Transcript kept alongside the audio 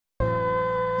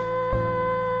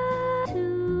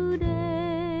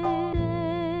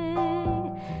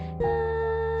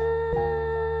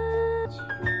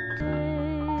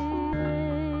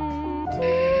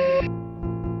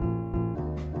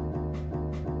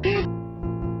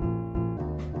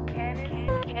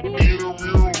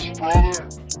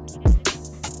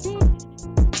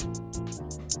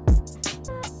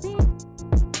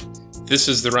This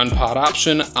is the Run Pod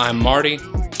Option. I'm Marty.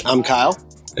 I'm Kyle.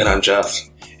 And I'm Jeff.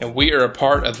 And we are a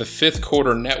part of the Fifth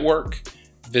Quarter Network.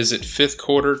 Visit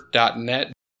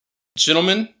fifthquarter.net.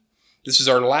 Gentlemen, this is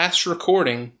our last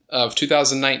recording of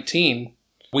 2019.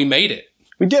 We made it.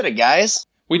 We did it, guys.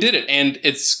 We did it, and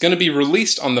it's going to be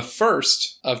released on the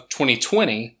 1st of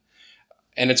 2020,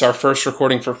 and it's our first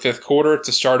recording for Fifth Quarter. It's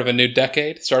the start of a new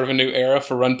decade, start of a new era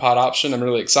for Run Pod Option. I'm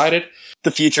really excited.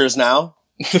 The future is now.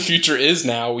 The future is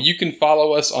now. You can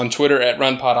follow us on Twitter at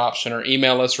RunPodOption or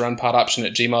email us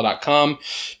runpodoption@gmail.com.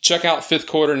 Check out Fifth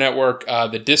Quarter Network,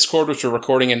 the Discord, which we're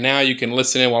recording in now. You can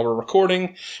listen in while we're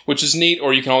recording, which is neat,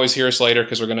 or you can always hear us later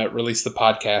because we're going to release the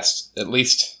podcast at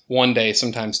least one day,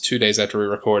 sometimes 2 days after we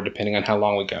record, depending on how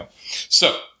long we go.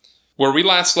 So, where we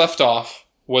last left off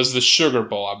was the Sugar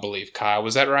Bowl, I believe. Kyle,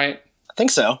 was that right? I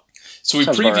think so. So we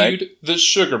previewed the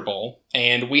Sugar Bowl,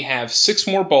 and we have 6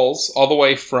 more bowls all the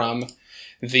way from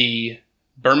the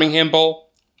Birmingham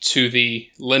Bowl to the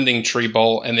Lending Tree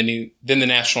Bowl, and then the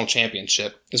National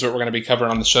Championship is what we're going to be covering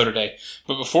on the show today.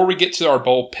 But before we get to our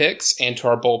bowl picks and to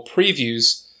our bowl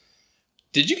previews,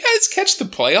 did you guys catch the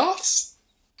playoffs?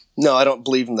 No, I don't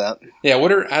believe in that. Yeah,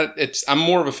 I'm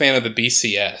more of a fan of the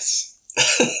BCS.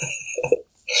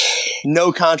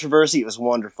 No controversy. It was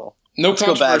wonderful. Let's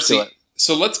controversy. Go back to it.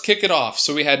 So let's kick it off.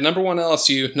 So we had number 1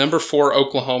 LSU, number 4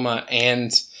 Oklahoma,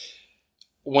 and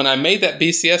when I made that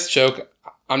BCS joke,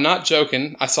 I'm not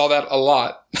joking. I saw that a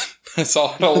lot. I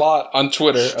saw it a lot on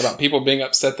Twitter about people being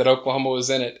upset that Oklahoma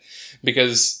was in it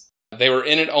because they were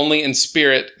in it only in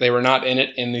spirit. They were not in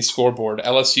it in the scoreboard.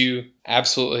 LSU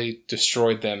absolutely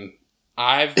destroyed them.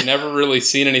 I've never really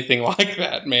seen anything like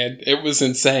that, man. It was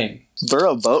insane.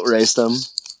 Burrow boat raced them.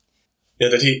 Yeah,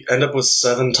 did he end up with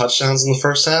 7 touchdowns in the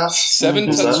first half? 7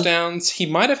 touchdowns. He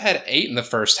might have had 8 in the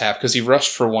first half because he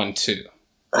rushed for 1 too.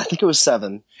 I think it was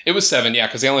 7. It was 7, yeah,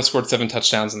 because they only scored 7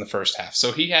 touchdowns in the first half.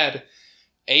 So he had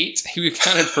 8. He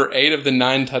accounted for 8 of the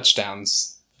 9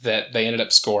 touchdowns that they ended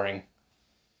up scoring.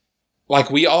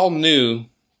 Like, we all knew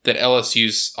that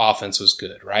LSU's offense was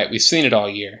good, right? We've seen it all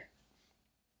year.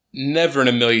 Never in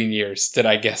a million years did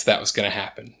I guess that was going to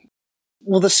happen.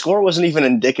 Well, the score wasn't even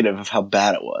indicative of how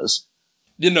bad it was.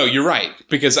 No, you're right,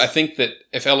 because I think that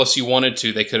if LSU wanted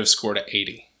to, they could have scored at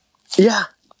 80. Yeah.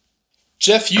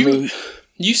 Jeff,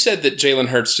 you said that Jalen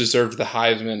Hurts deserved the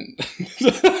Heisman.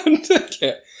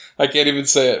 I can't even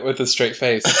say it with a straight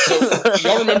face. So,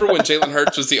 y'all remember when Jalen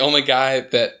Hurts was the only guy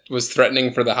that was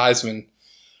threatening for the Heisman?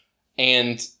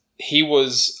 And he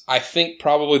was, I think,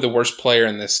 probably the worst player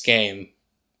in this game.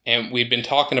 And we've been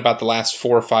talking about the last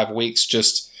 4 or 5 weeks,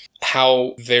 just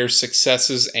how their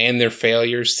successes and their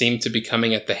failures seem to be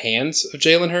coming at the hands of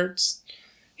Jalen Hurts.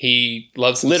 He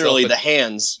loves himself. Literally the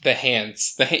hands. The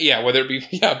hands. Whether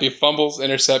it be fumbles,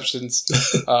 interceptions,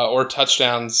 or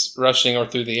touchdowns, rushing or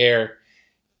through the air.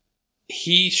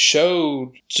 He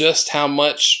showed just how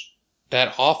much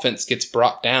that offense gets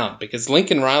brought down because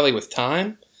Lincoln Riley with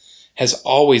time has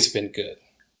always been good.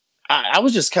 I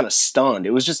was just kind of stunned.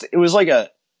 It was like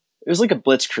a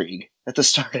blitzkrieg at the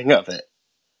starting of it.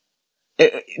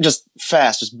 It just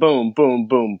fast, just boom, boom,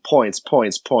 boom, points,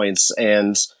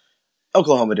 and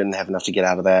Oklahoma didn't have enough to get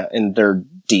out of that, and their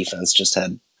defense just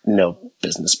had no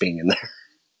business being in there.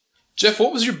 Jeff,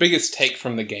 what was your biggest take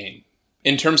from the game?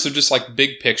 In terms of just like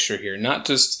big picture here, not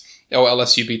just,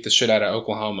 LSU beat the shit out of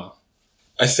Oklahoma.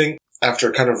 I think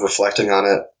after kind of reflecting on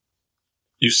it,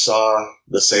 you saw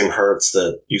the same Hurts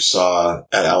that you saw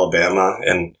at Alabama,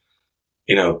 and,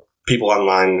 people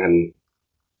online and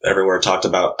everywhere talked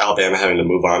about Alabama having to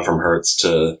move on from Hurts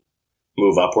to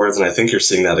move upwards, and I think you're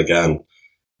seeing that again.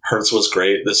 Hurts was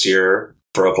great this year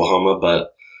for Oklahoma,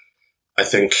 but I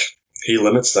think he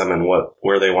limits them in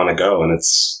where they want to go. And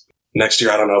it's next year.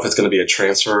 I don't know if it's going to be a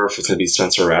transfer, if it's going to be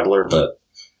Spencer Rattler, but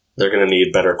they're going to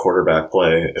need better quarterback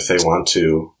play if they want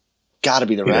to. Got to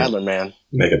be the Rattler, man.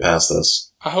 Make it past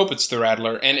this. I hope it's the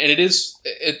Rattler, and it's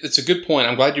a good point.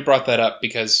 I'm glad you brought that up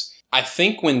because I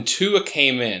think when Tua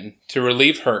came in to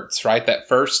relieve Hurts, right, that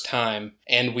first time,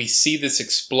 and we see this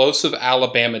explosive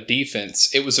Alabama defense,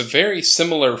 it was a very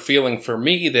similar feeling for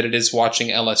me that it is watching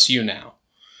LSU now,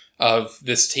 of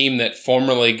this team that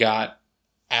formerly got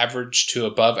average to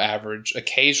above average,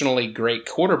 occasionally great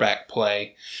quarterback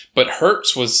play, but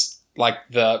Hurts was like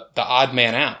the odd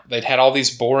man out. They'd had all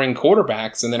these boring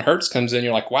quarterbacks, and then Hurts comes in,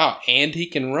 you're like, wow, and he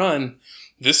can run.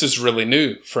 This is really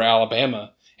new for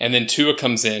Alabama. And then Tua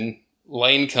comes in,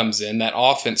 Lane comes in, that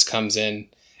offense comes in,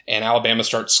 and Alabama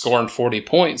starts scoring 40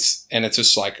 points. And it's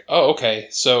just like, oh, okay,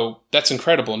 so that's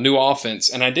incredible, new offense.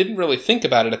 And I didn't really think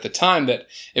about it at the time that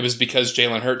it was because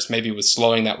Jalen Hurts maybe was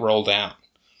slowing that roll down.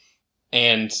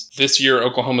 And this year,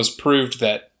 Oklahoma's proved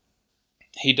that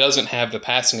He doesn't have the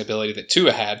passing ability that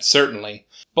Tua had, certainly.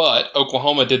 But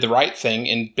Oklahoma did the right thing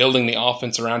in building the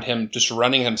offense around him, just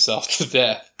running himself to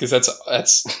death, because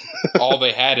that's all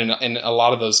they had in a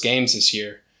lot of those games this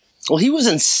year. Well, he was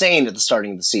insane at the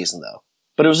starting of the season, though.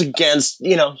 But it was against,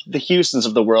 the Houstons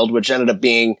of the world, which ended up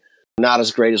being not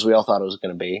as great as we all thought it was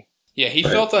going to be. Yeah, he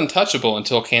felt untouchable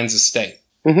until Kansas State.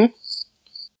 Mm-hmm.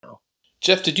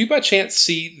 Jeff, did you by chance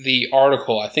see the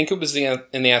article, I think it was in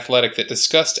The Athletic, that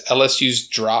discussed LSU's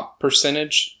drop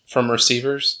percentage from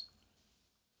receivers?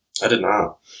 I did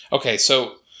not. Okay,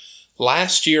 so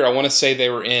last year, I want to say they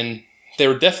were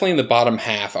definitely in the bottom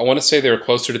half. I want to say they were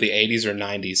closer to the 80s or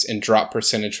 90s in drop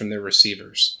percentage from their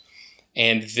receivers.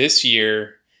 And this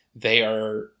year, they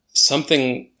are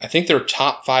I think they're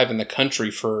top 5 in the country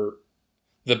for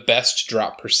the best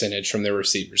drop percentage from their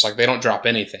receivers. Like, they don't drop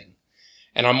anything.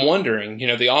 And I'm wondering,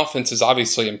 the offense has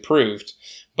obviously improved,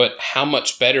 but how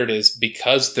much better it is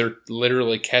because they're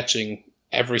literally catching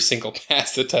every single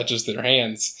pass that touches their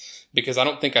hands. Because I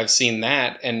don't think I've seen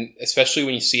that, and especially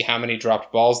when you see how many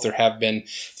dropped balls there have been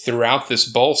throughout this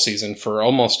bowl season for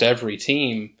almost every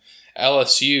team.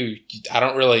 LSU, I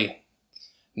don't really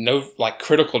know,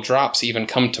 critical drops even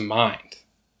come to mind.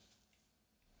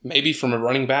 Maybe from a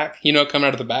running back, coming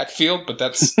out of the backfield, but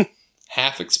that's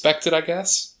half expected, I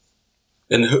guess.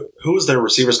 And who is their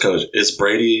receivers coach? Is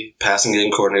Brady passing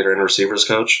game coordinator and receivers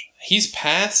coach? He's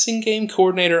passing game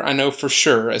coordinator, I know for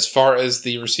sure. As far as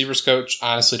the receivers coach,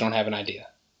 I honestly don't have an idea.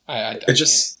 I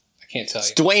can't tell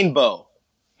you. Dwayne Bowe.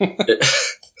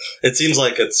 It seems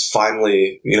like it's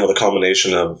finally, the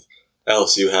combination of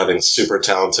LSU having super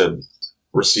talented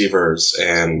receivers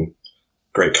and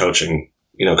great coaching,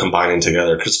 combining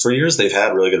together. Because for years they've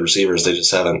had really good receivers. They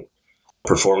just haven't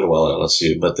performed well at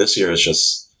LSU. But this year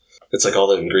it's like all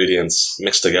the ingredients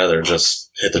mixed together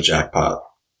just hit the jackpot.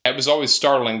 It was always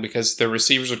startling because the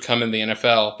receivers would come in the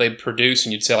NFL, they'd produce,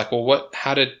 and you'd say, LSU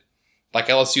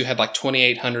had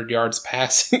 2,800 yards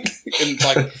passing. And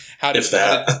how did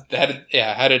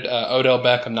Odell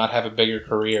Beckham not have a bigger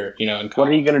career, in college? What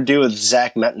are you going to do with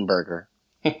Zach Mettenberger?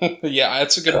 Yeah,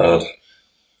 that's a good point.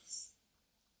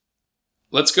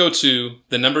 Let's go to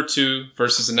the number 2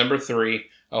 versus the number 3,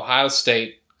 Ohio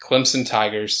State, Clemson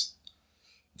Tigers.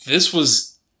 This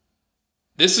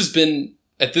has been,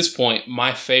 at this point,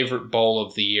 my favorite bowl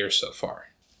of the year so far.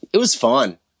 It was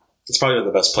fun. It's probably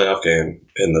the best playoff game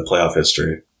in the playoff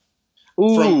history.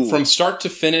 From start to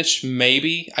finish,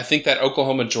 maybe. I think that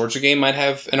Oklahoma-Georgia game might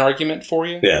have an argument for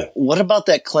you. Yeah. What about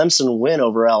that Clemson win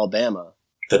over Alabama?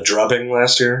 The drubbing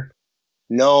last year?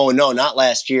 No, not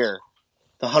last year.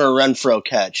 The Hunter Renfrow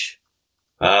catch.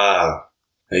 Yeah,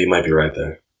 you might be right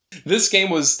there. This game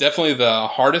was definitely the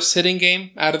hardest hitting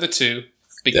game out of the two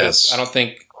because I don't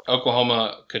think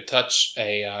Oklahoma could touch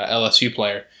a LSU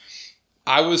player.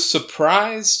 I was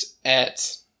surprised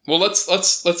at. Well,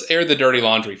 let's air the dirty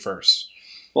laundry first.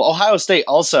 Well, Ohio State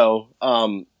also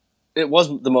it was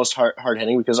the most hard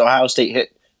hitting because Ohio State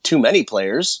hit too many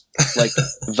players, like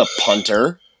the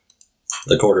punter,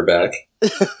 the quarterback.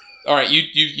 All right,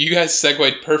 you guys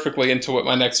segued perfectly into what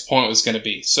my next point was going to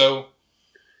be. So.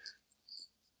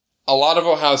 A lot of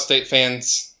Ohio State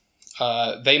fans,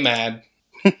 they mad.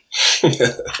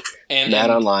 Mad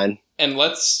online. And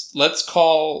let's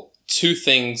call two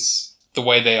things the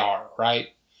way they are, right?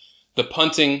 The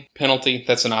punting penalty,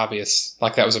 that's an obvious,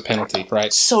 that was a penalty,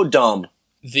 right? So dumb.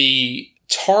 The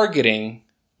targeting,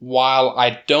 while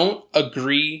I don't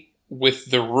agree with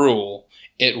the rule,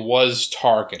 it was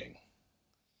targeting.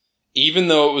 Even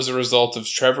though it was a result of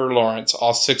Trevor Lawrence,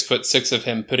 all 6'6" of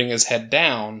him, putting his head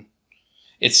down,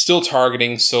 it's still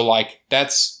targeting, so,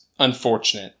 that's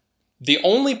unfortunate. The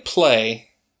only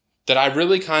play that I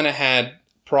really kind of had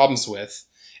problems with,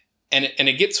 and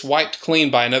it gets wiped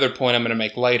clean by another point I'm going to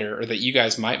make later, or that you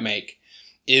guys might make,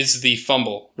 is the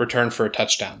fumble return for a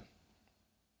touchdown.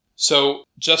 So,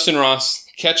 Justin Ross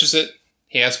catches it,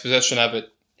 he has possession of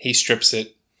it, he strips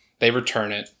it, they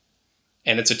return it,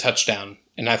 and it's a touchdown.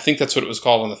 And I think that's what it was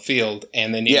called on the field,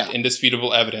 and they needed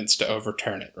indisputable evidence to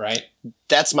overturn it, right?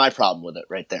 That's my problem with it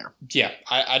right there. Yeah,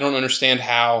 I don't understand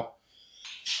how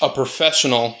a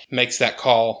professional makes that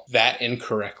call that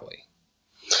incorrectly.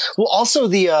 Well, also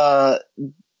the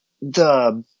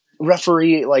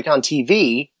referee, on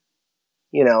TV,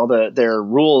 their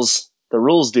rules, the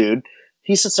rules dude,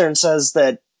 he sits there and says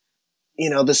that,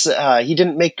 this he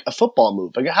didn't make a football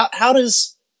move. How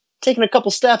does taking a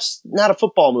couple steps not a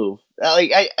football move?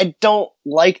 I don't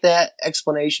like that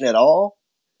explanation at all.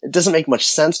 It doesn't make much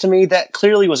sense to me. That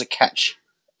clearly was a catch.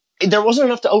 There wasn't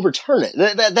enough to overturn it.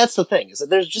 That's the thing, is that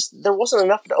there wasn't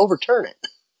enough to overturn it.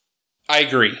 I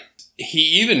agree. He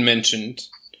even mentioned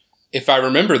if I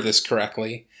remember this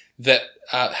correctly, that,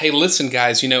 hey, listen,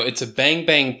 guys, it's a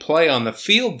bang-bang play on the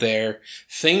field there.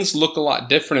 Things look a lot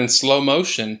different in slow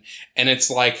motion. And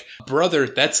it's like, brother,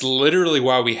 that's literally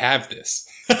why we have this.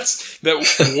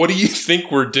 What do you think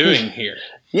we're doing here?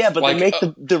 Yeah, but they make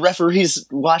the referees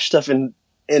watch stuff in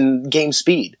game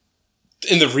speed.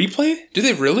 In the replay? Do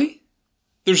they really?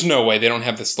 There's no way they don't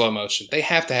have the slow motion. They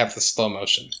have to have the slow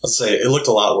motion. Let's say it looked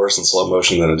a lot worse in slow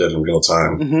motion than it did in real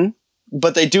time. Mm-hmm.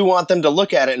 But they do want them to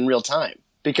look at it in real time.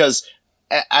 Because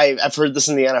I've heard this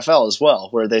in the NFL as well,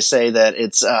 where they say that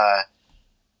it's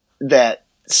that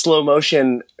slow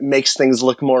motion makes things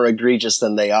look more egregious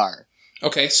than they are.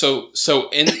 Okay, so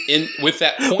in with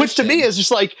that point, which to me is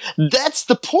just like, that's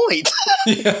the point.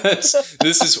 Yes,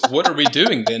 this is what are we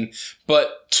doing then?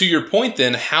 But to your point,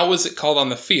 then, how was it called on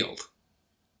the field?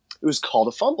 It was called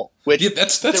a fumble. Which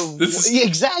this is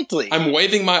exactly. I'm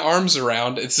waving my arms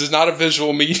around. This is not a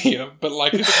visual medium, but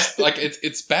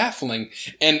it's baffling.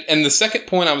 And the second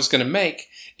point I was going to make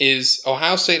is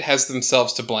Ohio State has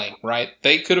themselves to blame, right?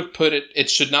 They could have put it. It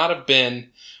should not have been.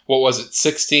 What was it?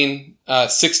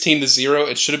 16-0.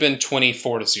 It should have been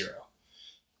 24-0.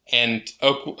 And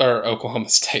Oklahoma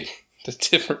State, the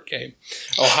different game.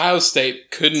 Ohio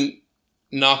State couldn't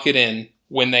knock it in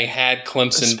when they had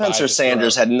Clemson. Spencer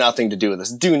Sanders had nothing to do with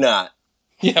this. Do not.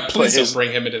 Yeah, please don't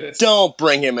bring him into this. Don't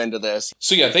bring him into this.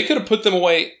 So yeah, they could have put them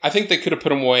away. I think they could have put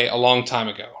them away a long time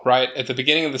ago, right? At the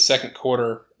beginning of the second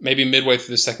quarter, maybe midway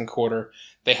through the second quarter,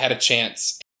 they had a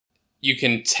chance. You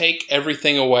can take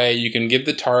everything away. You can give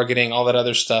the targeting, all that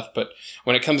other stuff. But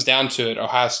when it comes down to it,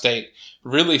 Ohio State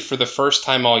really, for the first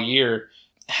time all year,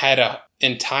 had an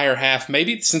entire half,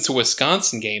 maybe since a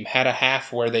Wisconsin game, had a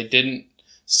half where they didn't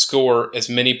score as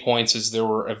many points as there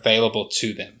were available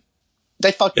to them.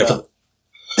 They fucked up.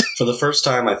 For the first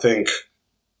time, I think,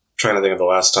 trying to think of the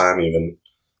last time even,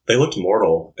 they looked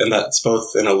mortal. And that's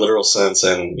both in a literal sense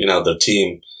and, the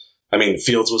team. I mean,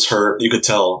 Fields was hurt. You could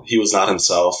tell he was not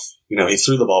himself. He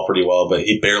threw the ball pretty well, but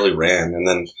he barely ran. And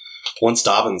then once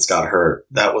Dobbins got hurt,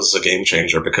 that was a game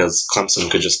changer because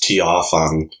Clemson could just tee off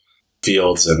on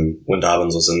Fields and when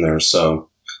Dobbins was in there. So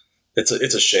it's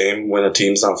a shame when a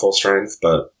team's not full strength,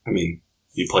 but I mean,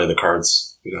 you play the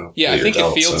cards, Yeah, I think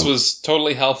if Fields was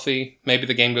totally healthy, maybe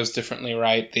the game goes differently,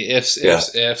 right? The ifs.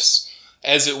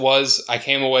 As it was, I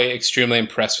came away extremely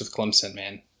impressed with Clemson,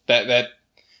 man. That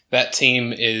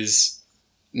team is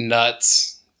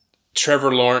nuts.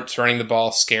 Trevor Lawrence running the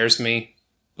ball scares me,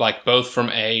 like both from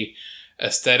a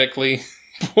aesthetic point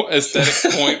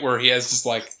where he has just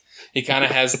he kind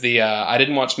of has the I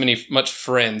didn't watch much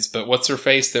Friends, but what's her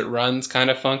face that runs kind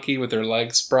of funky with her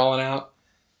legs sprawling out.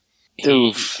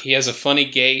 He has a funny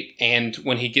gait, and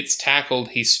when he gets tackled,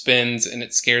 he spins, and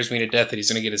it scares me to death that he's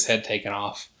going to get his head taken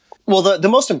off. Well, the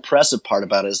most impressive part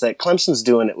about it is that Clemson's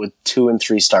doing it with 2- and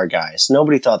 3-star guys.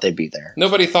 Nobody thought they'd be there.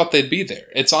 Nobody thought they'd be there.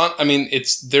 They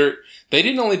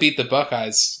didn't only beat the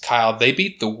Buckeyes, Kyle. They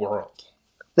beat the world.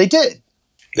 They did.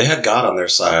 They had God on their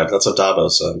side. That's what Dabo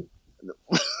said.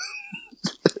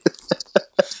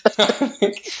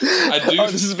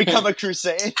 This has become a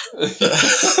crusade.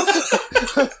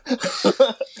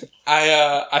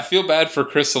 I feel bad for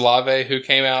Chris Olave, who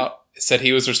came out, said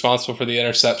he was responsible for the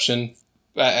interception.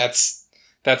 That's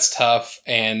tough,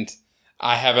 and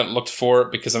I haven't looked for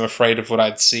it because I'm afraid of what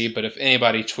I'd see. But if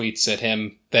anybody tweets at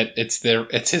him that it's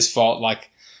his fault,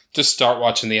 just start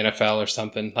watching the NFL or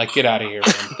something. Get out of here,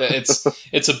 man.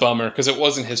 It's a bummer because it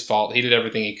wasn't his fault. He did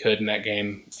everything he could in that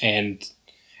game, and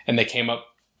they came up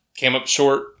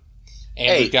short.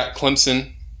 And we've got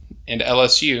Clemson and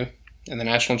LSU in the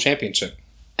national championship.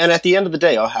 And at the end of the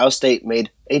day, Ohio State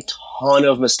made a ton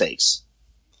of mistakes.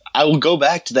 I will go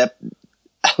back to that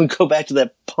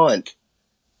punt.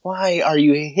 Why are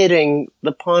you hitting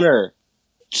the punter?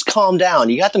 Just calm down.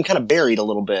 You got them kind of buried a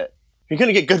little bit. You're going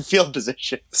to get good field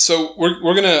position. So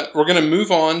we're gonna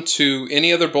move on to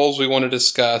any other bowls we want to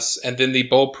discuss, and then the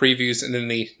bowl previews, and then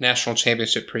the national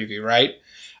championship preview. Right?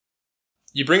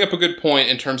 You bring up a good point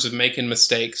in terms of making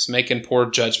mistakes, making poor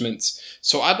judgments.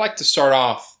 So I'd like to start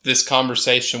off this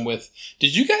conversation with: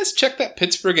 did you guys check that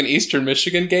Pittsburgh and Eastern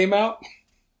Michigan game out?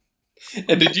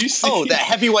 And did you see that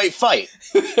heavyweight fight?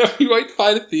 Heavyweight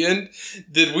fight at the end.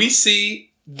 Did we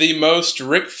see the most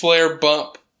Ric Flair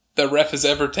bump the ref has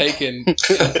ever taken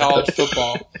in college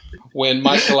football when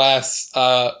Mike Glass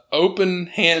open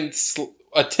hand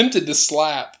attempted to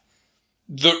slap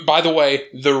by the way,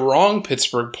 the wrong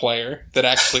Pittsburgh player that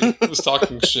actually was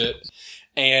talking shit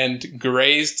and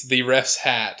grazed the ref's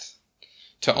hat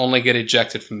to only get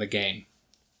ejected from the game.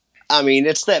 I mean,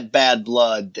 it's that bad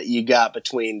blood that you got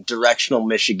between directional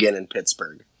Michigan and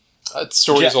Pittsburgh.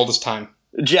 Story as old as time.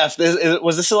 Jeff,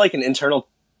 was this like an internal,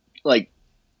 like,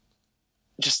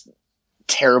 just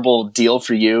terrible deal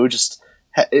for you? Just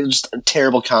a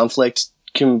terrible conflict,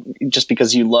 just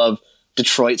because you love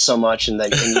Detroit so much and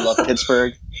you love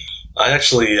Pittsburgh? I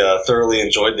actually thoroughly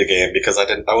enjoyed the game because I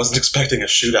wasn't expecting a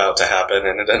shootout to happen,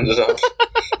 and it ended up.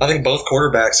 I think both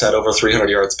quarterbacks had over 300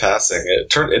 yards passing. It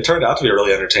turned out to be a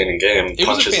really entertaining game. It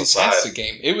was a fantastic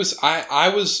game. It was. I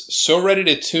was so ready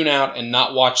to tune out and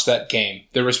not watch that game.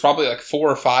 There was probably like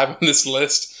 4 or 5 on this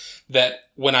list that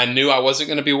when I knew I wasn't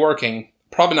going to be working,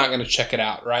 probably not going to check it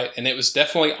out, right? And it was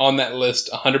definitely on that list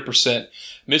 100%.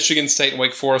 Michigan State and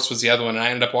Wake Forest was the other one, and I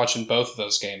ended up watching both of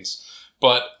those games.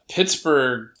 But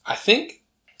Pittsburgh, I think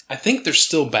they're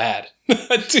still bad.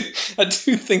 I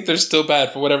do think they're still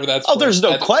bad for whatever that's worth. There's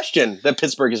no question that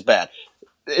Pittsburgh is bad.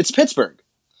 It's Pittsburgh.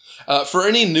 For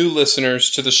any new listeners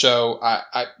to the show,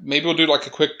 I maybe we'll do like a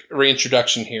quick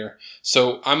reintroduction here.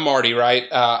 So I'm Marty, right?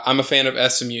 I'm a fan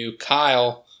of SMU.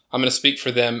 Kyle, I'm going to speak for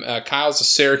them. Kyle's a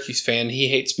Syracuse fan. He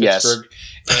hates Pittsburgh.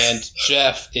 Yes. And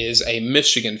Jeff is a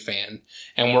Michigan fan.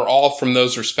 And we're all from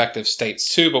those respective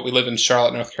states too, but we live in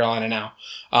Charlotte, North Carolina now.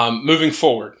 Moving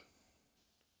forward,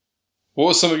 what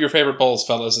was some of your favorite bowls,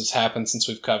 fellas, that's happened since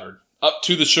we've covered? Up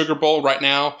to the Sugar Bowl right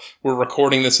now. We're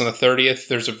recording this on the 30th.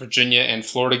 There's a Virginia and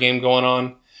Florida game going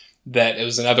on. That it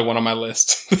was another one on my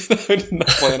list that I did not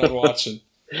plan on watching.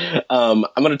 I'm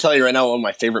going to tell you right now what one of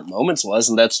my favorite moments was,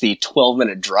 and that's the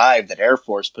 12-minute drive that Air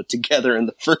Force put together in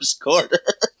the first quarter.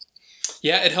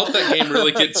 Yeah, it helped that game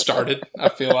really get started, I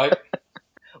feel like.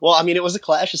 Well, I mean, it was a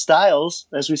clash of styles,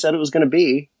 as we said it was going to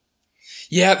be.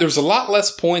 Yeah, there was a lot less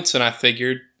points than I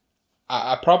figured.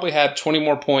 I probably had 20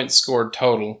 more points scored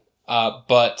total.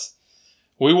 But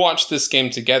we watched this game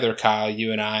together, Kyle,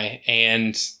 you and I,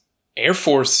 and Air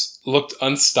Force looked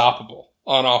unstoppable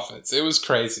on offense. It was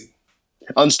crazy.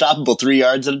 Unstoppable 3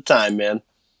 yards at a time, man.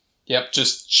 Yep,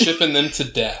 just chipping them to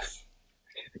death.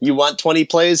 You want 20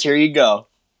 plays? Here you go.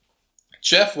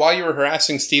 Jeff, while you were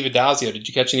harassing Steve Adazio, did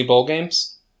you catch any bowl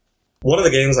games? One of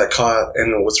the games I caught,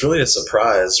 and what's really a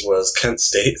surprise, was Kent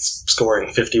State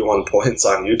scoring 51 points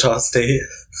on Utah State.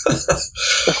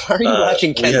 Why are you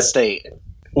watching Kent State?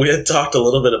 We had talked a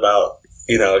little bit about,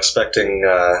 expecting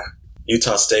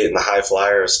Utah State and the High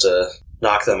Flyers to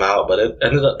knock them out, but it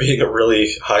ended up being a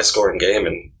really high-scoring game,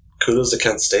 and kudos to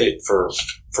Kent State for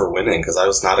winning, because I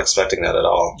was not expecting that at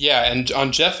all. Yeah, and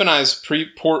on Jeff and I's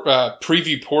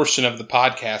preview portion of the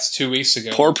podcast 2 weeks ago.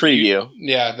 Poor preview.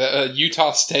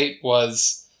 Utah State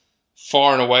was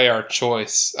far and away our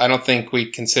choice. I don't think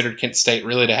we considered Kent State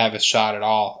really to have a shot at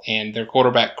all, and their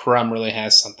quarterback Crum really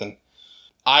has something.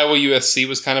 Iowa USC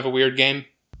was kind of a weird game.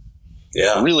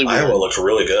 Yeah, really weird. Iowa looked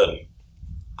really good.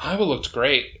 Iowa looked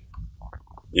great.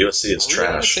 USC is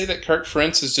trash. I say that Kirk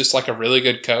Ferentz is just like a really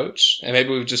good coach, and maybe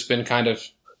we've just been kind of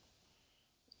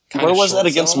Where was that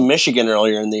against Michigan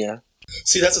earlier in the year?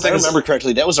 See, that's the thing. If I remember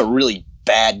correctly, that was a really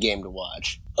bad game to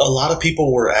watch. A lot of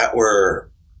people were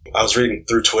I was reading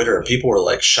through Twitter, and people were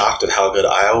like shocked at how good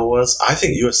Iowa was. I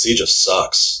think USC just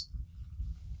sucks.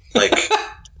 Like,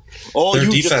 their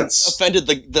defense just offended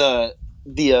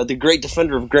the great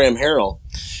defender of Graham Harrell.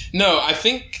 No, I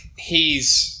think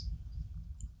he's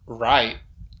right.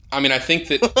 I mean, I think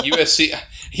that USC.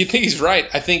 You think he's right?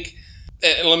 I think.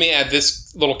 Let me add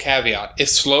this little caveat: if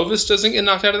Slovis doesn't get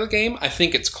knocked out of the game, I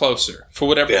think it's closer for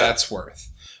whatever that's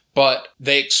worth. But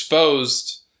they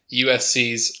exposed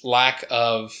USC's lack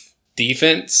of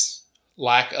defense,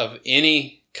 lack of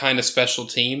any kind of special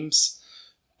teams.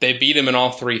 They beat him in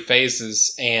all 3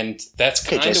 phases, and that's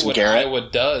kind of what Garrett. Iowa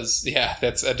does. Yeah,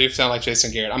 I do sound like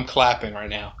Jason Garrett. I'm clapping right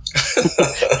now.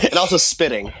 And also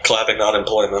spitting. Clapping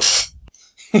unemployment.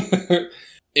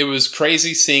 It was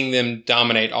crazy seeing them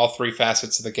dominate all 3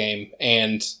 facets of the game,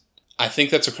 and I think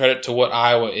that's a credit to what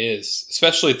Iowa is,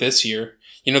 especially this year.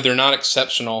 They're not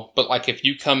exceptional, but like if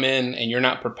you come in and you're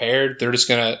not prepared, they're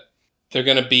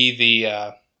gonna be the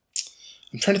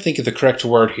I'm trying to think of the correct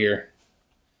word here.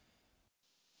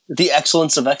 The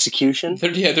excellence of execution?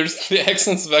 There's the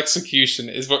excellence of execution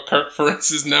is what Kirk Ferentz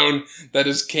is known. That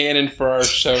is canon for our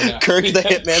show now. Kirk the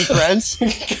Hitman Ferentz?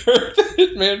 Kirk the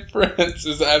Hitman Ferentz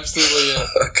is absolutely it.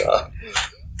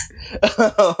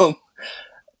 Oh,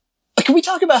 God. Can we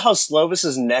talk about how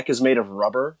Slovis's neck is made of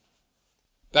rubber?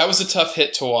 That was a tough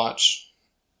hit to watch.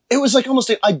 It was like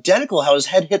almost identical how his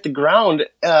head hit the ground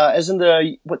as in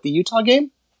the Utah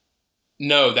game?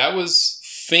 No, that was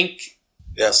Fink.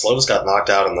 Yeah, Slovis got knocked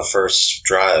out in the first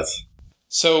drive.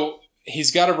 So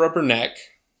he's got a rubber neck.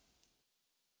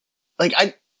 Like,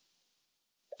 I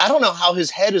don't know how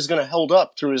his head is going to hold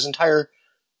up through his entire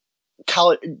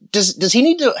college. Does he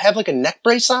need to have like a neck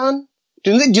brace on?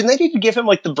 Do they need to give him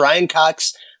like the Brian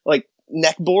Cox like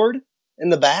neck board in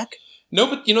the back? No,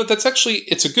 but that's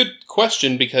it's a good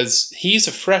question because he's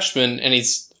a freshman and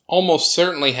he's almost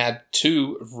certainly had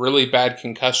 2 really bad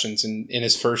concussions in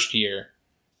his first year.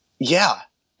 Yeah.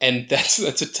 And that's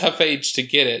a tough age to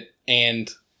get it.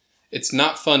 And it's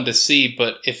not fun to see,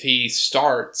 but if he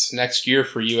starts next year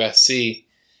for USC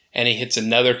and he hits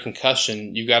another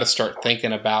concussion, you got to start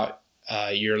thinking about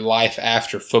your life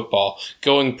after football,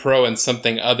 going pro in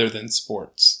something other than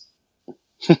sports.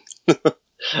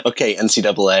 Okay,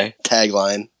 NCAA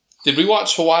tagline. Did we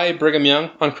watch Hawaii Brigham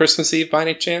Young on Christmas Eve by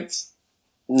any chance?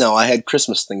 No, I had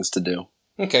Christmas things to do.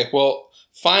 Okay, well,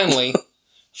 finally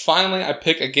I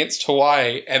pick against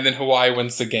Hawaii, and then Hawaii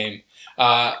wins the game.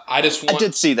 I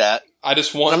did see that. I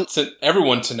just want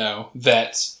everyone to know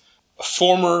that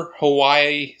former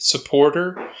Hawaii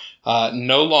supporter,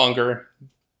 no longer,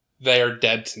 they are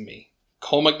dead to me.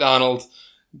 Cole McDonald,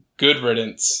 good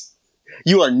riddance.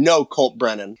 You are no Colt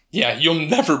Brennan. Yeah, you'll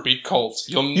never beat Colt.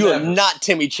 You are not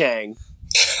Timmy Chang.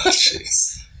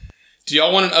 Jeez. Do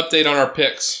y'all want an update on our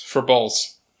picks for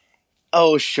bowls?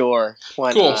 Oh, sure.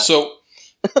 Why cool. not?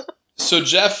 So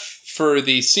Jeff, for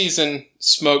the season,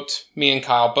 smoked me and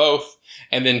Kyle both.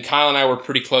 And then Kyle and I were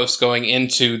pretty close going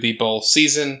into the bowl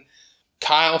season.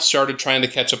 Kyle started trying to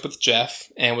catch up with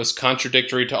Jeff and was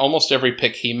contradictory to almost every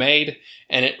pick he made.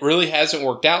 And it really hasn't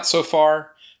worked out so far.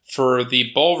 For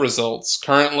the bowl results,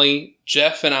 currently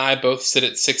Jeff and I both sit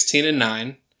at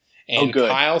 16-9, and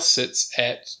Kyle sits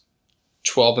at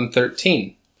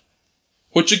 12-13,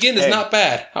 which again is not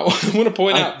bad. I want to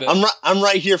point out that I'm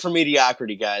right here for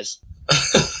mediocrity, guys.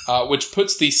 Which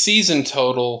puts the season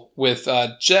total with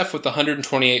Jeff with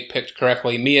 128 picked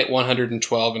correctly, me at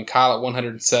 112, and Kyle at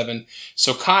 107.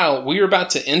 So Kyle, we are about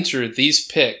to enter these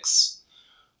picks.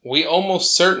 We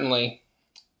almost certainly,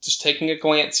 just taking a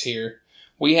glance here,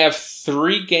 we have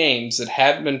 3 games that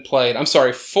haven't been played. I'm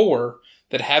sorry, 4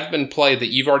 that have been played that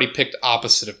you've already picked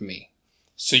opposite of me.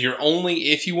 So you're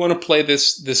only, if you want to play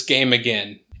this game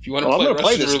again. If you want to I'm going to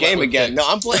play this game again. Picks. No,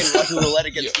 I'm playing Russian roulette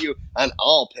against you on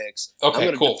all picks. Okay,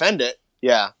 I'm going to defend it.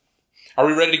 Yeah. Are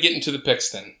we ready to get into the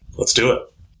picks then? Let's do it.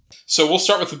 So we'll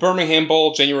start with the Birmingham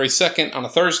Bowl, January 2nd on a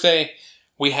Thursday.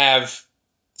 We have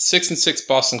 6-6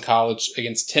 Boston College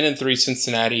against 10-3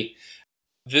 Cincinnati.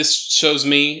 This shows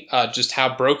me just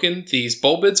how broken these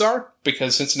bowl bids are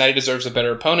because Cincinnati deserves a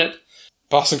better opponent.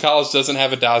 Boston College doesn't have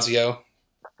Adazio.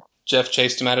 Jeff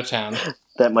chased him out of town.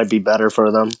 That might be better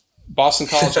for them. Boston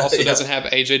College also doesn't have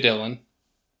A.J. Dillon.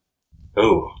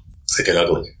 Oh, it's going to get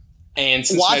ugly. And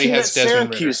Cincinnati has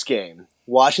Desmond Syracuse Ritter. game.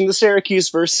 Watching the Syracuse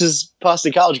versus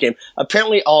Boston College game.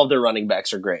 Apparently all of their running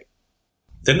backs are great.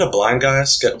 Didn't a blind guy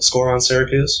score on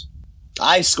Syracuse?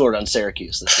 I scored on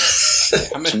Syracuse this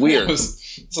year. It's weird.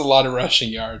 It's a lot of rushing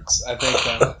yards, I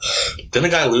think. Didn't a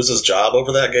guy lose his job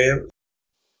over that game?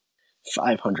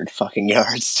 500 fucking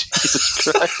yards.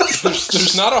 Jesus Christ.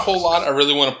 There's not a whole lot I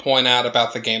really want to point out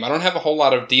about the game. I don't have a whole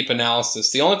lot of deep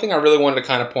analysis. The only thing I really wanted to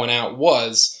kind of point out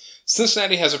was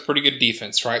Cincinnati has a pretty good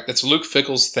defense, right? That's Luke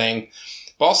Fickell's thing.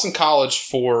 Boston College,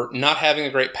 for not having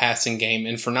a great passing game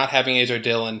and for not having A.J.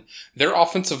 Dillon, their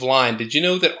offensive line, did you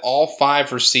know that all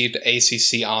 5 received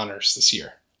ACC honors this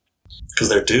year? Because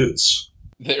they're dudes.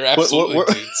 They're absolutely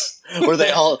dudes. Were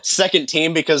they all second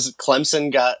team because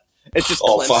Clemson got... It's just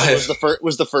all Clemson 5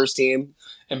 was the first team.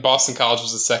 And Boston College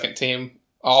was the second team,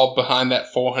 all behind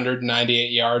that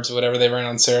 498 yards, whatever they ran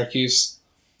on Syracuse.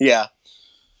 Yeah.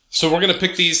 So we're going to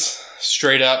pick these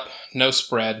straight up, no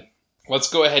spread. Let's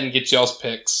go ahead and get y'all's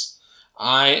picks.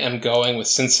 I am going with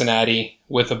Cincinnati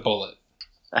with a bullet.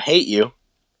 I hate you.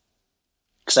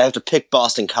 Because I have to pick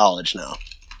Boston College now.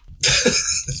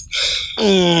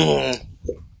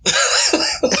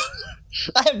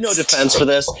 I have no defense for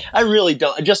this. I really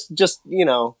don't. Just it's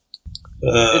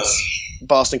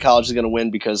Boston College is going to win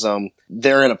because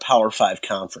they're in a Power 5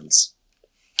 conference.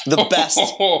 The best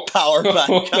Power 5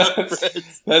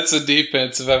 conference. That's a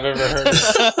defense if I've ever heard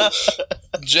it.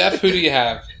 Jeff, who do you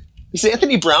have? Is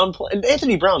Anthony Brown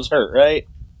Anthony Brown's hurt, right?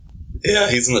 Yeah,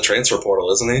 he's in the transfer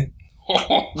portal, isn't he?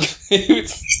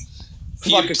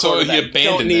 He abandoned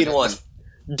Don't need one.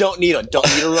 Don't need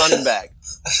a running back.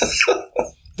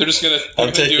 They're just going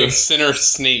to do a center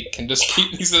sneak and just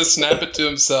he's going to snap it to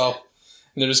himself,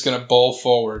 and they're just going to bowl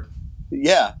forward.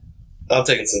 Yeah. I'm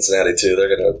taking Cincinnati, too.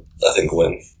 They're going to, I think,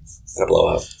 win in a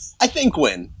blowout. I think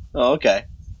win. Oh, okay.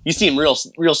 You seem real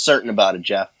certain about it,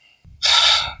 Jeff.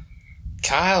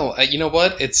 Kyle, you know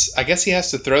what? I guess he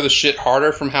has to throw the shit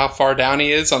harder from how far down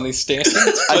he is on these standings.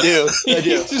 I do.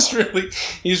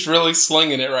 He's really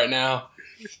slinging it right now.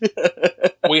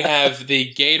 We have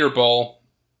the Gator Bowl.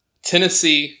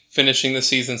 Tennessee finishing the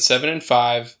season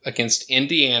 7-5 against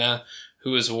Indiana,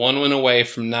 who is 1 win away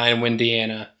from 9-win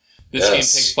Indiana. This game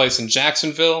takes place in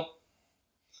Jacksonville.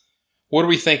 What are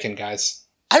we thinking, guys?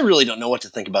 I really don't know what to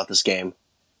think about this game.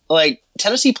 Like,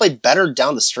 Tennessee played better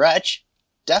down the stretch.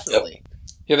 Definitely. Yep.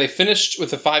 Yeah, they finished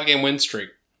with a 5-game win streak.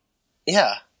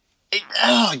 Yeah.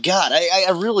 Oh, God. I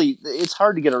really... It's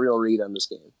hard to get a real read on this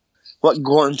game. What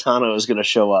Guarantano is going to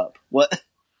show up. What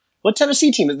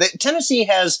Tennessee team... Tennessee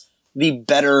has the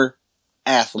better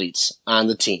athletes on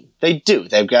the team. They do.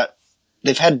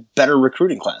 They've had better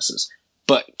recruiting classes.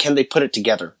 But can they put it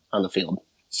together on the field?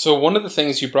 So one of the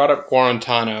things you brought up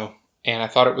Guarantano, and I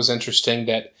thought it was interesting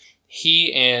that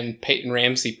he and Peyton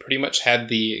Ramsey pretty much had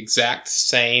the exact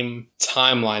same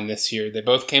timeline this year. They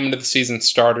both came into the season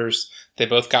starters. They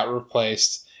both got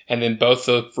replaced. And then both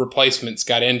the replacements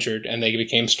got injured, and they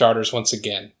became starters once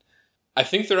again. I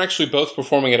think they're actually both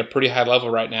performing at a pretty high level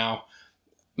right now.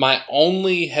 My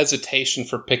only hesitation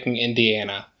for picking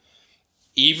Indiana,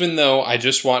 even though I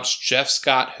just watched Jeff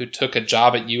Scott, who took a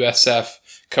job at USF,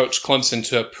 coach Clemson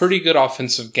to a pretty good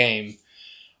offensive game,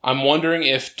 I'm wondering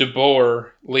if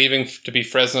DeBoer leaving to be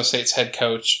Fresno State's head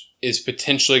coach is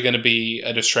potentially going to be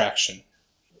a distraction.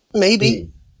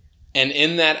 Maybe. And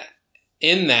in that,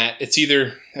 it's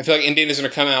either, I feel like Indiana's going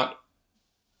to come out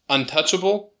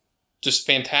untouchable, just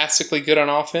fantastically good on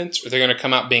offense, or they're going to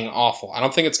come out being awful. I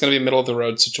don't think it's going to be a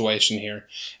middle-of-the-road situation here.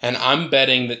 And I'm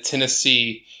betting that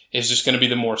Tennessee is just going to be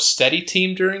the more steady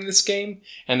team during this game,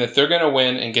 and that they're going to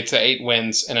win and get to 8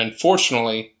 wins, and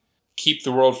unfortunately, keep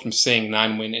the world from seeing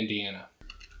 9-win Indiana.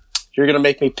 You're going to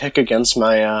make me pick against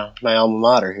my my alma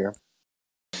mater here.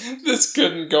 This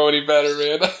couldn't go any better,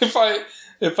 man.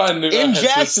 If I knew in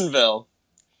Jacksonville,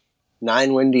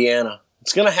 9-win Indiana.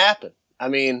 It's going to happen. I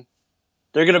mean,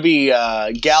 they're going to be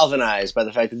galvanized by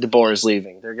the fact that DeBoer is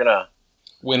leaving. They're going to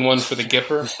win one for the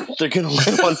Gipper. They're going to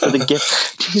win one for the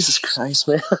Gipper. Jesus Christ,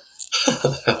 man.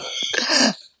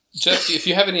 Jeff, if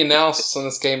you have any analysis on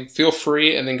this game, feel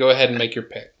free, and then go ahead and make your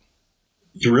pick.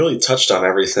 You really touched on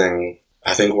everything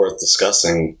I think worth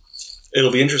discussing.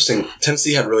 It'll be interesting.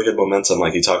 Tennessee had really good momentum,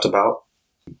 like you talked about.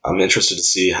 I'm interested to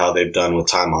see how they've done with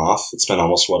time off. It's been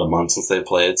almost, a month since they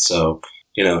played. So,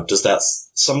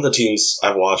 some of the teams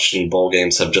I've watched in bowl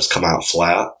games have just come out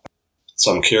flat.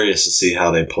 So I'm curious to see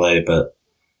how they play, but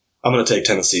I'm going to take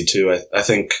Tennessee too. I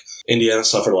think Indiana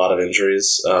suffered a lot of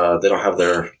injuries. They don't have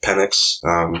their Penix.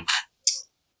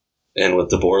 And with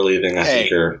DeBoer leaving, I think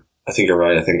you're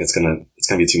right. I think it's going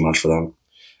to be too much for them.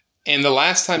 And the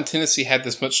last time Tennessee had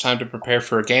this much time to prepare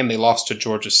for a game, they lost to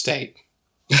Georgia State.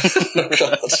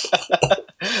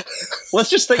 Let's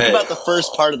just think about the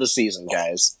first part of the season,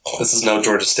 guys. This is no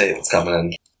Georgia State that's coming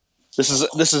in.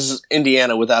 This is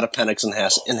Indiana without a Penix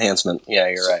enhancement. Yeah,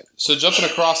 you're right. So jumping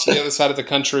across to the other side of the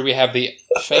country, we have the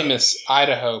famous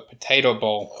Idaho Potato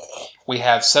Bowl. We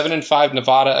have 7-5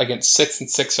 Nevada against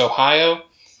 6-6 Ohio.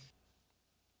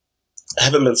 I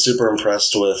haven't been super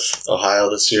impressed with Ohio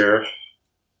this year.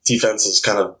 Defense is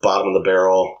kind of bottom of the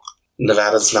barrel.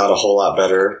 Nevada's not a whole lot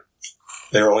better.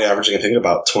 They're only averaging, I think,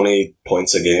 about 20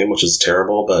 points a game, which is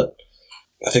terrible, but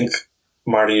I think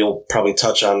Marty will probably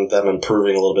touch on them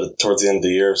improving a little bit towards the end of the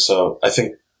year, so I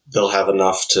think they'll have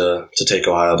enough to take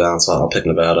Ohio down, so I'll pick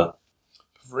Nevada.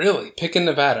 Really? Picking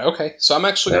Nevada. Okay, so I'm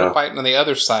actually going to fight on the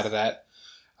other side of that.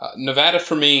 Nevada,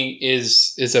 for me,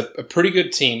 is a pretty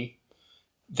good team.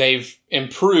 They've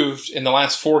improved in the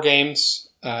last 4 games.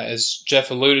 As Jeff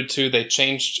alluded to, they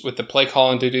changed with the play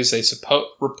calling duties. They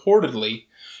reportedly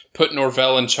put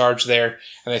Norvell in charge there,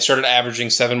 and they started averaging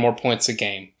 7 more points a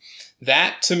game.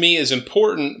 That, to me, is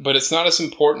important, but it's not as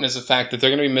important as the fact that they're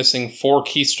going to be missing 4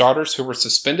 key starters who were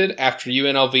suspended after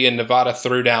UNLV and Nevada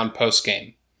threw down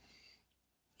post-game.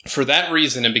 For that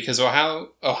reason, and because Ohio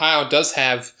does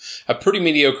have a pretty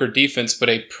mediocre defense, but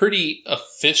a pretty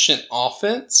efficient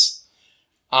offense,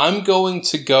 I'm going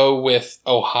to go with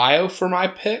Ohio for my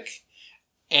pick.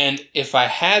 And if I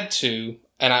had to,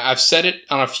 and I've said it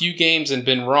on a few games and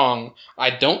been wrong,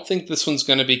 I don't think this one's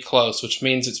going to be close, which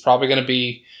means it's probably going to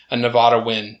be a Nevada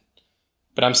win.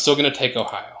 But I'm still going to take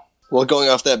Ohio. Well, going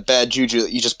off that bad juju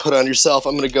that you just put on yourself,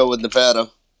 I'm going to go with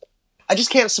Nevada. I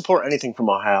just can't support anything from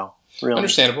Ohio. Really.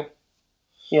 Understandable.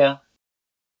 Yeah.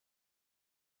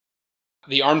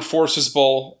 The Armed Forces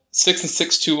Bowl,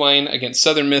 6-6 Tulane against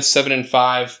Southern Miss,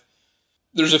 7-5.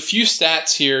 There's a few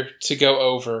stats here to go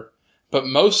over, but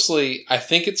mostly I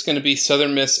think it's going to be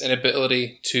Southern Miss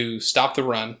inability to stop the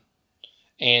run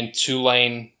and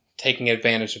Tulane taking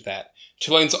advantage of that.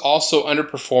 Tulane's also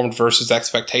underperformed versus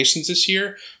expectations this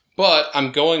year, but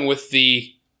I'm going with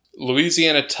the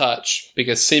Louisiana touch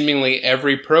because seemingly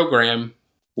every program...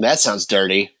 That sounds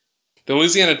dirty. The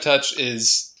Louisiana touch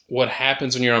is what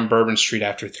happens when you're on Bourbon Street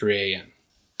after 3 a.m.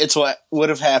 It's what would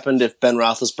have happened if Ben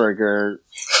Roethlisberger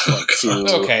went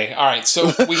to... Okay, all right.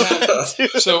 So we have.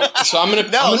 So I'm gonna.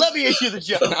 Let me issue the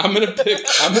joke. I'm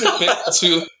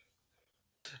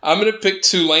gonna pick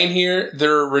Tulane here.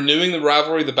 They're renewing the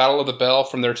rivalry, the Battle of the Bell,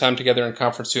 from their time together in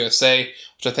Conference USA,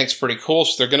 which I think is pretty cool.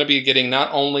 So they're going to be getting not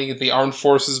only the Armed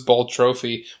Forces Bowl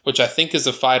trophy, which I think is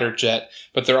a fighter jet,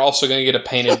 but they're also going to get a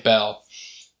painted bell.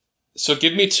 So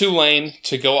give me Tulane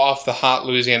to go off the hot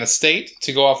Louisiana State,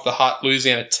 to go off the hot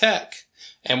Louisiana Tech,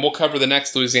 and we'll cover the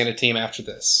next Louisiana team after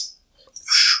this.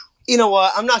 You know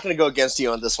what? I'm not going to go against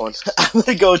you on this one. I'm going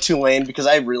to go Tulane because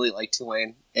I really like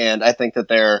Tulane, and I think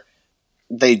that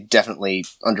they definitely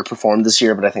underperformed this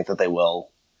year, but I think that they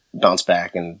will bounce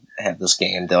back and have this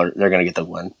game. They're going to get the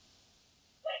win.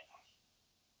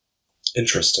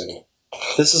 Interesting.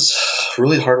 This is a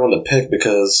really hard one to pick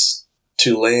because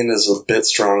Tulane is a bit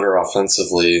stronger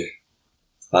offensively,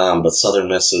 but Southern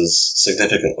Miss is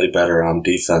significantly better on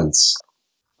defense.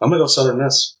 I'm going to go Southern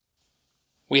Miss.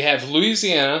 We have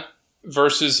Louisiana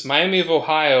versus Miami of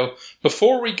Ohio.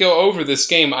 Before we go over this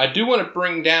game, I do want to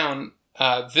bring down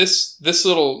this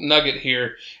little nugget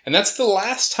here, and that's the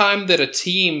last time that a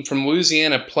team from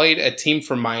Louisiana played a team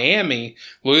from Miami.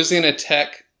 Louisiana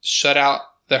Tech shut out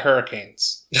the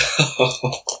Hurricanes.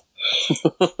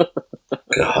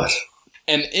 God.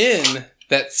 And in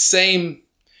that same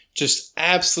just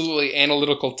absolutely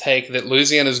analytical take that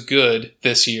Louisiana's good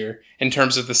this year in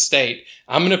terms of the state,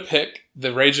 I'm going to pick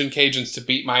the Ragin' Cajuns to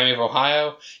beat Miami of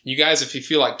Ohio. You guys, if you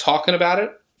feel like talking about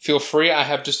it, feel free. I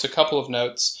have just a couple of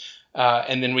notes,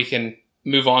 and then we can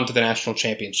move on to the national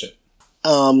championship.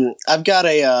 I've got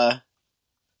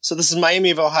so this is Miami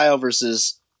of Ohio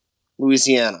versus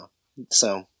Louisiana.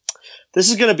 So this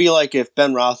is going to be like if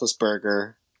Ben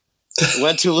Roethlisberger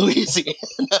went to Louisiana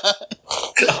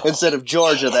instead of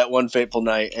Georgia that one fateful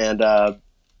night, and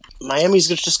Miami's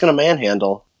just going to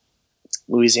manhandle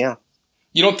Louisiana.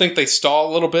 You don't think they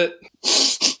stall a little bit?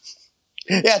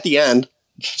 Yeah, at the end.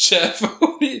 Jeff,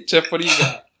 what do you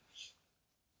got?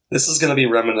 This is going to be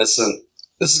reminiscent.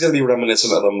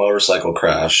 Of a motorcycle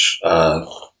crash.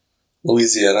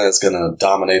 Louisiana is going to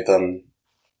dominate them.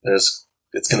 It's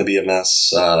going to be a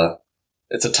mess.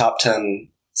 It's a top 10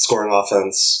 scoring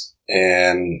offense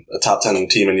and a top 10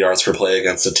 team in yards per play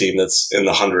against a team that's in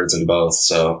the hundreds in both.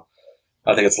 So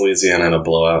I think it's Louisiana in a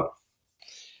blowout.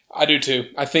 I do too.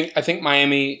 I think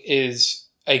Miami is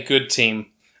a good team.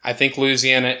 I think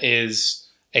Louisiana is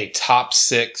a top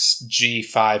 6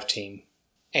 G5 team.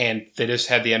 And they just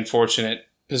had the unfortunate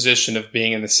position of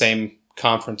being in the same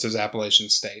conference as Appalachian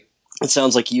State. It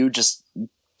sounds like you just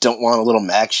don't want a little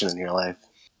action in your life.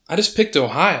 I just picked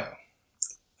Ohio.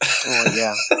 Oh,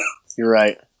 yeah. You're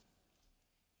right.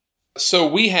 So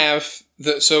we have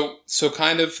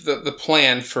the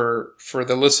plan for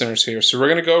the listeners here. So we're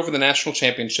going to go over the national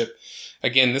championship.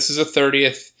 Again, this is the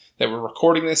 30th that we're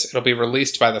recording this. It'll be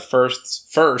released by the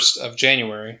 1st of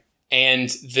January. And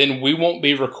then we won't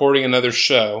be recording another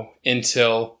show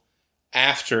until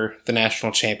after the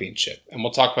national championship. And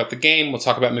we'll talk about the game. We'll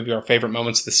talk about maybe our favorite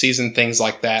moments of the season, things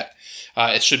like that.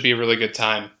 It should be a really good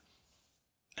time.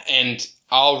 And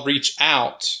I'll reach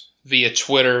out via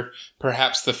Twitter,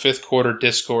 perhaps the Fifth Quarter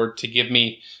Discord, to give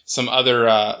me some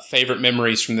other favorite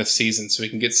memories from this season so we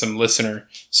can get some listener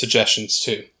suggestions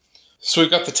too. So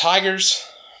we've got the Tigers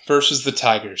versus the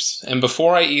Tigers. And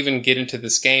before I even get into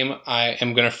this game, I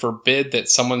am going to forbid that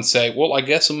someone say, well, I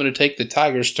guess I'm going to take the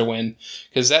Tigers to win,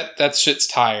 because that shit's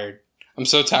tired. I'm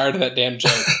so tired of that damn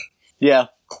joke. Yeah.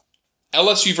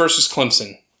 LSU versus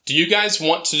Clemson. Do you guys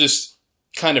want to just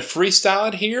kind of freestyle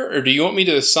it here, or do you want me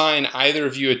to assign either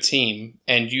of you a team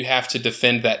and you have to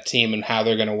defend that team and how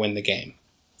they're going to win the game?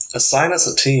 Assign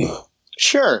us a team.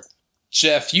 Sure.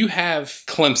 Jeff, you have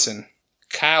Clemson.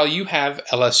 Kyle, you have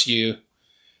LSU.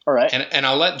 All right. And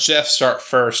I'll let Jeff start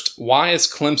first. Why is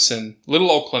Clemson, little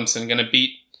old Clemson, going to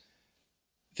beat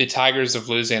the Tigers of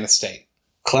Louisiana State?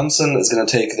 Clemson is going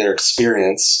to take their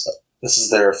experience. This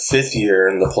is their 5th year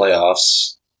in the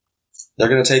playoffs. They're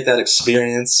going to take that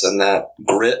experience and that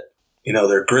grit. You know,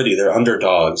 they're gritty. They're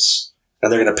underdogs.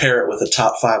 And they're going to pair it with a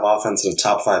top 5 offense and a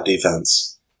top 5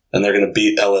 defense. And they're going to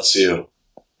beat LSU.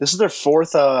 This is their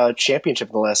 4th championship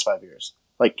in the last 5 years.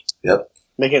 Yep.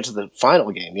 Making it to the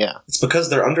final game, yeah. It's because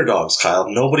they're underdogs, Kyle.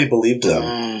 Nobody believed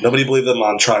them. Nobody believed them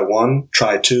on try 1,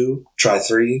 try 2, try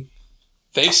 3.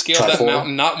 They've scaled that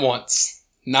mountain not once,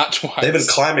 not twice. They've been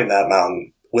climbing that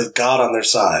mountain with God on their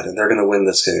side, and they're going to win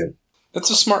this game. That's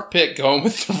a smart pick going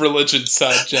with the religion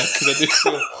side, Jeff, because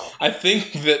I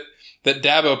think that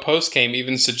Dabo postgame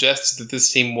even suggests that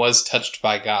this team was touched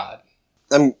by God.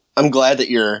 I'm glad that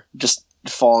you're just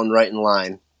falling right in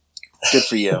line. Good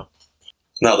for you.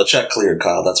 No, the check cleared,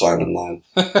 Kyle. That's why I'm in line.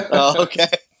 Oh, okay.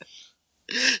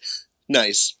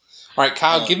 Nice. All right,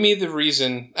 Kyle, give me the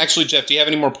reason. Actually, Jeff, do you have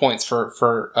any more points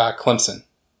for Clemson?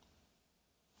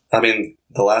 I mean,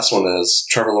 the last one is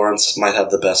Trevor Lawrence might have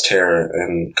the best hair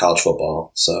in college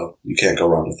football, so you can't go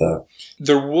wrong with that.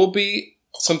 There will be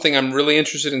something I'm really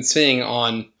interested in seeing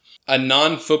on a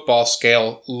non-football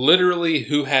scale, literally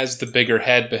who has the bigger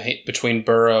head between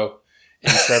Burrow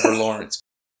and Trevor Lawrence.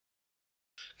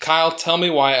 Kyle, tell me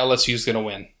why LSU is going to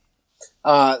win.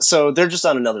 So they're just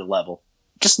on another level.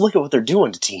 Just look at what they're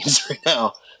doing to teams right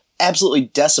now. Absolutely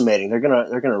decimating. They're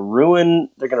gonna ruin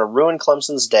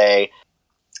Clemson's day.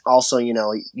 Also,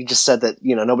 you just said that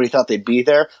nobody thought they'd be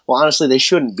there. Well, honestly, they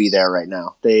shouldn't be there right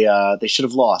now. They should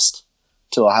have lost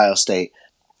to Ohio State.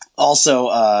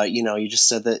 Also, you just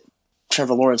said that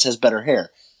Trevor Lawrence has better hair.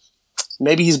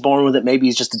 Maybe he's born with it. Maybe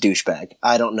he's just a douchebag.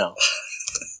 I don't know.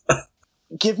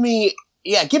 Give me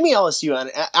LSU.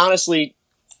 And honestly,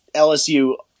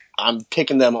 LSU, I'm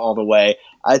picking them all the way.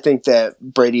 I think that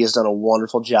Brady has done a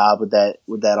wonderful job with that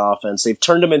offense. They've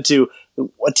turned them into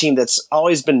a team that's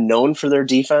always been known for their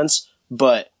defense,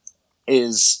 but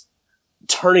is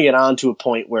turning it on to a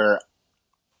point where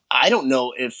I don't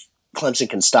know if Clemson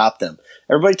can stop them.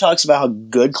 Everybody talks about how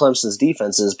good Clemson's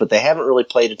defense is, but they haven't really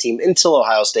played a team until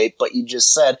Ohio State. But you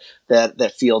just said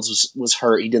that Fields was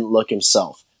hurt. He didn't look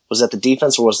himself. Was that the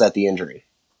defense or was that the injury?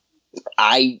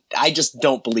 I just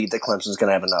don't believe that Clemson's going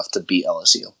to have enough to beat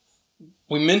LSU.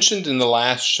 We mentioned in the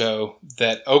last show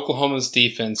that Oklahoma's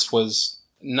defense was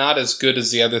not as good as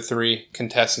the other three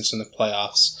contestants in the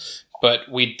playoffs,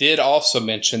 but we did also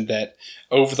mention that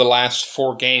over the last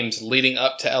 4 games leading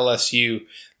up to LSU,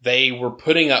 they were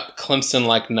putting up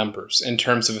Clemson-like numbers in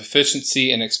terms of efficiency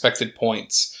and expected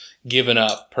points given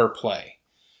up per play.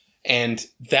 And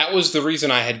that was the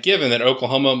reason I had given that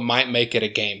Oklahoma might make it a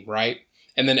game, right?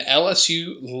 And then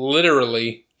LSU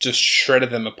literally just shredded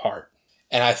them apart.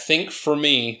 And I think for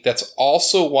me, that's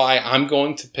also why I'm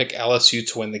going to pick LSU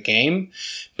to win the game,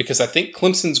 because I think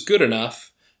Clemson's good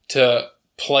enough to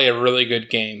play a really good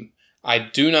game. I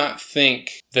do not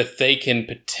think that they can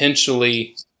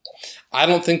I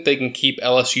don't think they can keep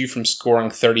LSU from scoring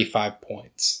 35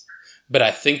 points. But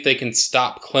I think they can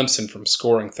stop Clemson from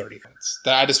scoring 30 points.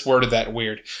 I just worded that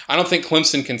weird. I don't think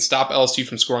Clemson can stop LSU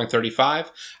from scoring 35.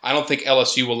 I don't think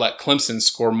LSU will let Clemson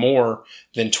score more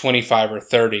than 25 or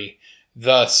 30.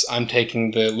 Thus, I'm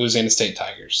taking the Louisiana State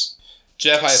Tigers.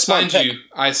 Jeff,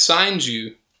 I assigned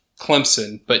you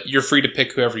Clemson, but you're free to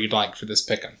pick whoever you'd like for this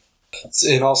pick'em.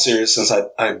 In all seriousness,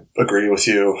 I agree with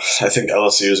you. I think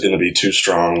LSU is going to be too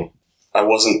strong. I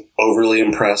wasn't overly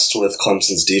impressed with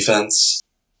Clemson's defense.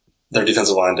 Their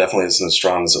defensive line definitely isn't as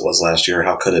strong as it was last year.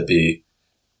 How could it be?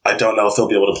 I don't know if they'll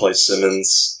be able to play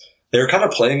Simmons. They were kind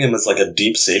of playing him as like a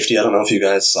deep safety. I don't know if you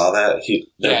guys saw that.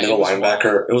 Their middle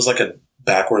linebacker. It was like a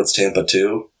backwards Tampa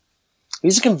 2.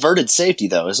 He's a converted safety,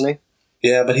 though, isn't he?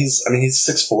 Yeah, but he's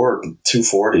 6'4",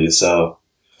 240, so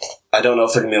I don't know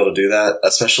if they're going to be able to do that,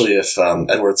 especially if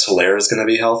Edwards-Helaire is going to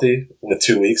be healthy. With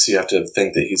 2 weeks, you have to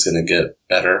think that he's going to get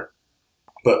better.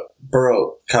 But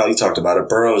Burrow, Kyle, you talked about it.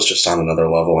 Burrow is just on another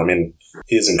level. I mean,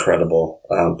 he is incredible.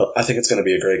 But I think it's going to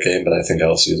be a great game, but I think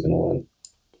LSU is going to win.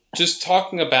 Just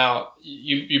talking about,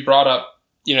 you brought up,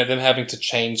 them having to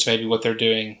change maybe what they're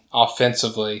doing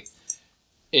offensively.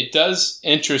 It does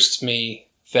interest me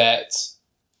that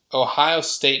Ohio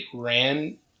State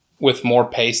ran with more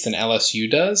pace than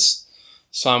LSU does.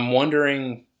 So I'm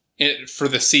wondering, for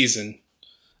the season,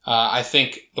 I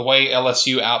think the way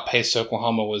LSU outpaced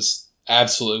Oklahoma was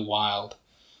absolutely wild.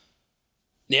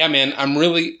 Yeah, man, I'm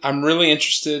really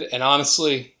interested, and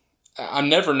honestly, I'm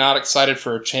never not excited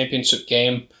for a championship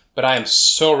game, but I am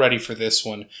so ready for this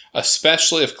one,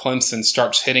 especially if Clemson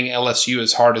starts hitting LSU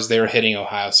as hard as they were hitting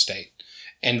Ohio State,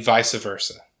 and vice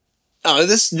versa. Oh,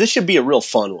 this should be a real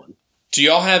fun one. Do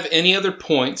y'all have any other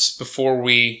points before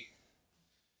we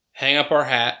hang up our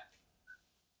hat,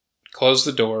 close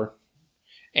the door,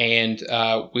 and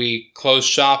we close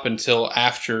shop until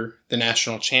after the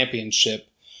national championship?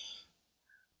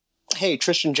 Hey,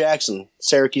 Tristan Jackson,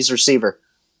 Syracuse receiver.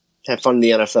 Have fun in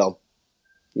the NFL.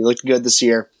 You looked good this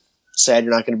year. Sad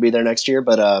you're not going to be there next year,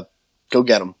 but go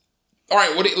get him. All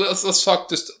right, let's talk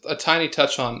just a tiny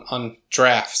touch on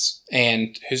drafts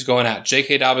and who's going out.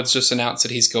 J.K. Dobbins just announced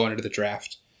that he's going into the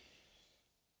draft.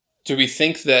 Do we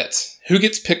think that who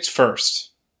gets picked first,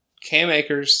 Cam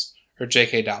Akers or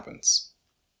J.K. Dobbins?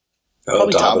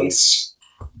 Probably Dobbins.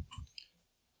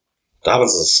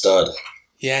 Dobbins is a stud.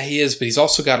 Yeah, he is, but he's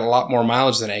also got a lot more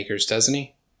mileage than Akers, doesn't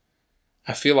he?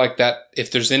 I feel like that if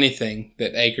there's anything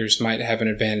that Akers might have an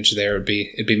advantage there, it'd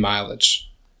be mileage.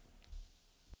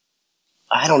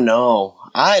 I don't know.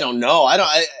 I don't know.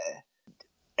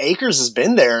 Akers has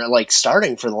been there, like,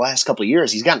 starting for the last couple of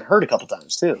years. He's gotten hurt a couple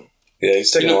times, too. Yeah,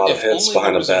 he's taking a lot of hits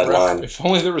behind a bad line. If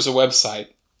only there was a website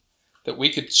that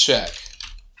we could check.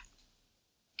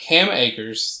 Cam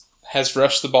Akers has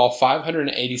rushed the ball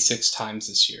 586 times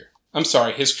this year. I'm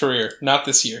sorry, his career, not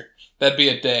this year. That'd be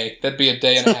a day. That'd be a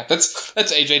day and a half. That's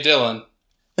A.J. Dillon.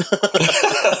 It's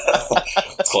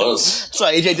close. That's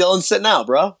why A.J. Dillon's sitting out,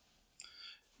 bro.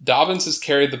 Dobbins has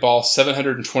carried the ball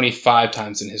 725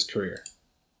 times in his career.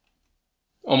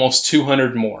 Almost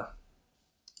 200 more.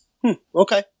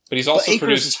 Okay. But he's also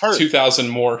produced 2,000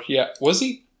 more. Yeah, was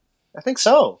he? I think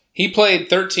so. He played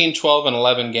 13, 12, and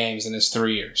 11 games in his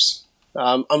 3 years.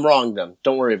 I'm wrong, then.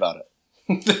 Don't worry about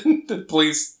it.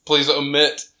 Please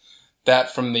omit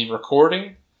that from the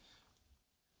recording.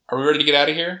 Are we ready to get out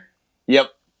of here?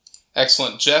 Yep.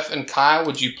 Excellent. Jeff and Kyle,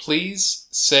 would you please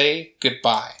say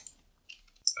goodbye?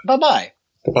 Bye-bye.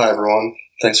 Goodbye, everyone.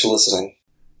 Thanks for listening.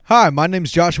 Hi, my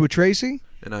name's Joshua Tracy.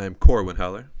 And I am Corwin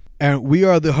Heller. And we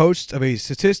are the hosts of a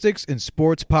statistics and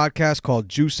sports podcast called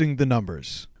Juicing the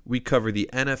Numbers. We cover the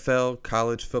NFL,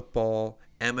 college football,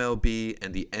 MLB,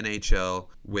 and the NHL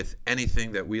with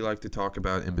anything that we like to talk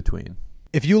about in between.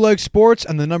 If you like sports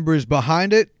and the numbers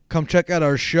behind it, come check out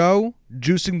our show,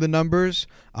 Juicing the Numbers,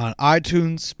 on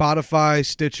iTunes, Spotify,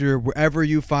 Stitcher, wherever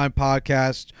you find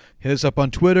podcasts. Hit us up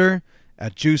on Twitter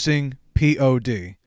at JuicingPod.